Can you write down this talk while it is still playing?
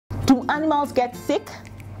animals get sick?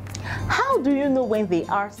 How do you know when they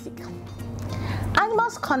are sick?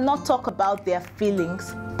 Animals cannot talk about their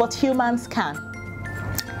feelings, but humans can.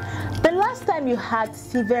 The last time you had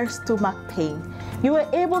severe stomach pain, you were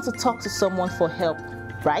able to talk to someone for help,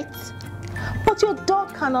 right? But your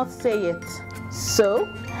dog cannot say it. So,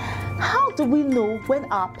 how do we know when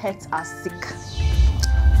our pets are sick?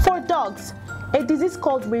 For dogs, a disease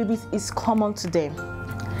called rabies is common to them.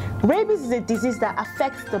 Rabies is a disease that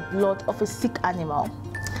affects the blood of a sick animal,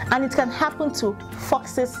 and it can happen to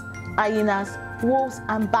foxes, hyenas, wolves,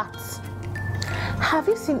 and bats. Have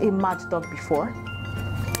you seen a mad dog before?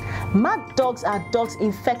 Mad dogs are dogs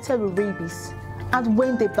infected with rabies, and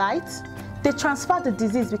when they bite, they transfer the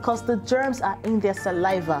disease because the germs are in their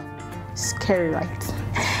saliva. Scary, right?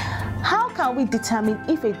 How can we determine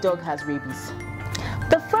if a dog has rabies?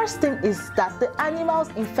 The first thing is that the animals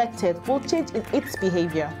infected will change in its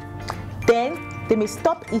behavior. Then they may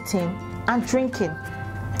stop eating and drinking.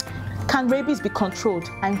 Can rabies be controlled?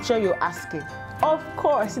 I'm sure you're asking. Of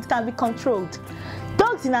course, it can be controlled.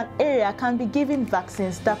 Dogs in an area can be given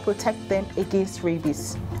vaccines that protect them against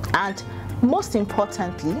rabies. And most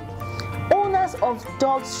importantly, owners of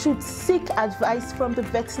dogs should seek advice from the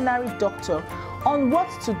veterinary doctor on what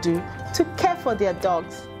to do to care for their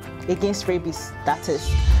dogs against rabies, that is.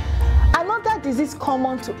 Another disease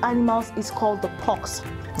common to animals is called the pox.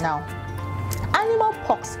 Now, animal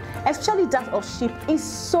pox, especially that of sheep, is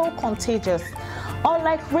so contagious.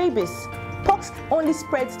 Unlike rabies, pox only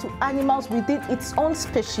spreads to animals within its own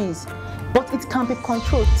species, but it can be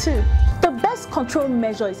controlled too. The best control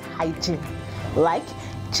measure is hygiene, like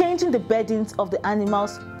changing the beddings of the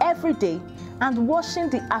animals every day and washing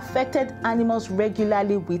the affected animals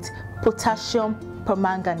regularly with potassium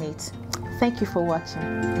permanganate. Thank you for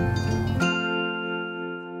watching.